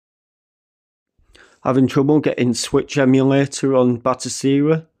having trouble getting Switch emulator on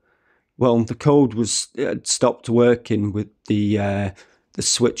Batocera? Well, the code had stopped working with the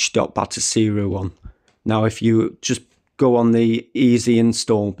switch.batocera one. Now, if you just go on the easy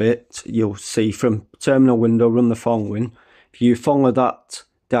install bit, you'll see from terminal window run the following. If you follow that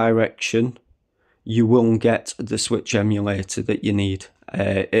direction, you will get the Switch emulator that you need.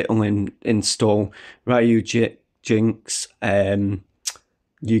 It'll install Ryujinx,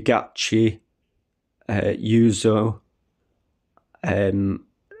 Yugachi, Yuzo, and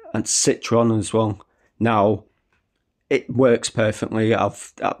Citron as well. Now, it works perfectly.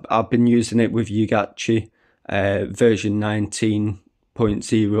 I've been using it with Yugachi, version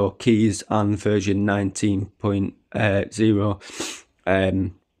 19.0 keys and version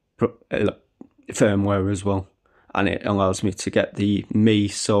 19.0 firmware as well, and it allows me to get the Mii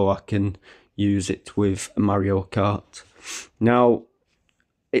so I can use it with Mario Kart. Now,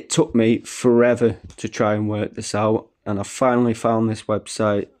 it took me forever to try and work this out, and I finally found this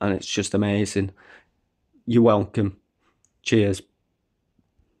website, and it's just amazing. You're welcome. Cheers.